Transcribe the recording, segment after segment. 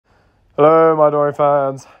Hello, my Dory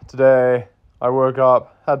fans. Today, I woke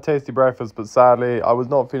up, had tasty breakfast, but sadly, I was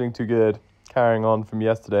not feeling too good, carrying on from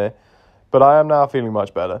yesterday. But I am now feeling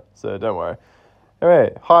much better, so don't worry.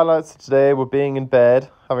 Anyway, highlights of today were being in bed,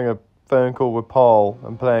 having a phone call with Paul,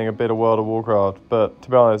 and playing a bit of World of Warcraft. But to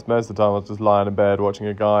be honest, most of the time I was just lying in bed watching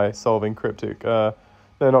a guy solving not cryptic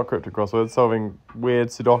crosswords, solving weird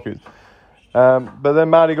Sudokus. But then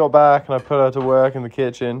Maddie got back, and I put her to work in the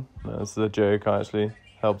kitchen. This is a joke, I actually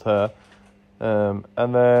helped her.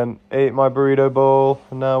 And then ate my burrito bowl,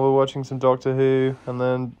 and now we're watching some Doctor Who, and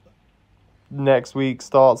then next week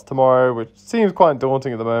starts tomorrow, which seems quite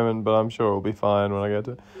daunting at the moment, but I'm sure it'll be fine when I get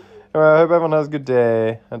to it. Anyway, I hope everyone has a good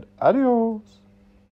day, and adios!